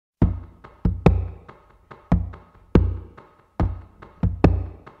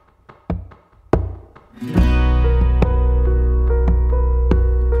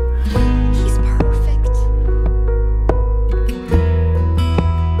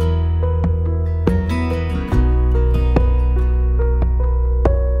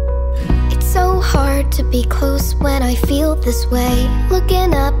to be close when I feel this way.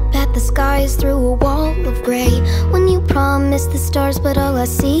 Looking up at the skies through a wall of gray. When you promise the stars but all I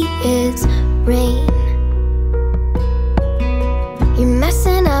see is rain. You're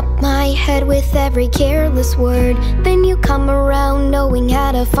messing up my head with every careless word. Then you come around knowing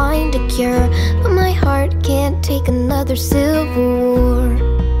how to find a cure. But my heart can't take another civil war.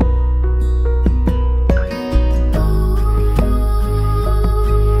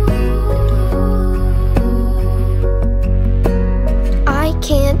 I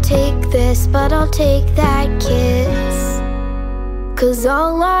can't take this, but I'll take that kiss. 'Cause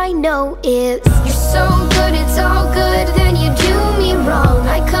all I know is you're so good, it's all good, then you do me wrong.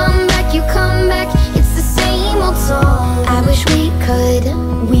 I come back, you come back, it's the same old song. I wish we could,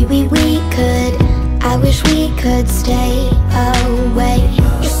 we could. I wish we could stay away.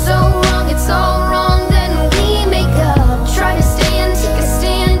 You're so wrong, it's all wrong, then we make up. Try to stand, take a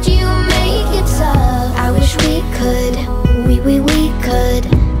stand, you make it tough. I wish we could, we could.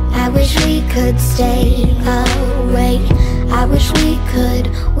 I wish we could stay away. I wish we could,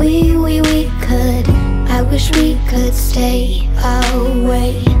 we could. I wish we could stay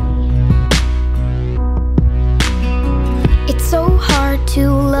away. It's so hard to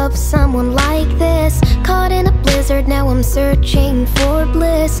love someone like this. Caught in a blizzard, now I'm searching for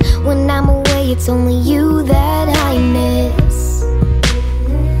bliss. When I'm away, it's only you that I miss.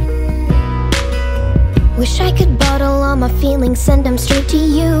 Wish I could bottle all my feelings, send them straight to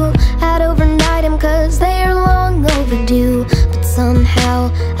you. I'd overnight them 'cause they're long overdue. But somehow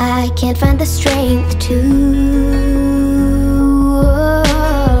I can't find the strength to.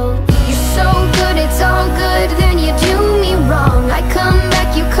 You're so good, it's all good, then you do me wrong. I come back,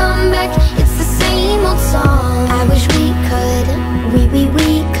 you come back, it's the same old song. I wish we could,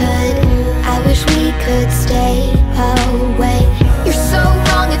 we could. I wish we could stay away. You're so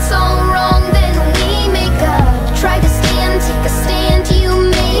wrong, it's all wrong, then we make up. Try to stand, take a stand, you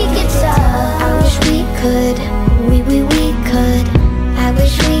make it tough. I wish we could, we could. I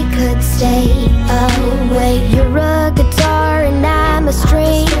wish we could stay away. You're a guitar and I'm a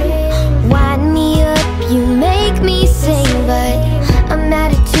string. Wind me up, you make me sing. But I'm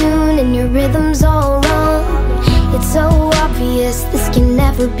out of tune and your rhythm's all wrong. It's so obvious this can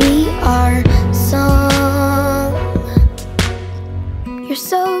never be our song. You're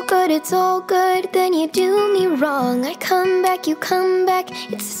so good, it's all good, then you do me wrong. I come back, you come back,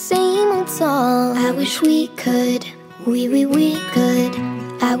 it's the same old song. I wish we could, we could.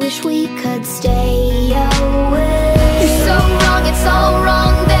 I wish we could stay away. You're so wrong, it's all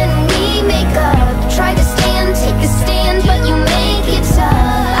wrong, then we make up. Try to stand, take a stand, but you make it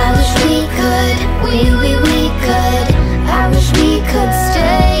tough. I wish we could, we could. I wish we could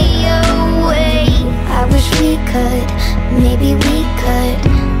stay away. I wish we could, maybe we could.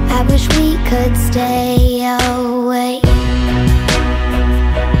 I wish we could stay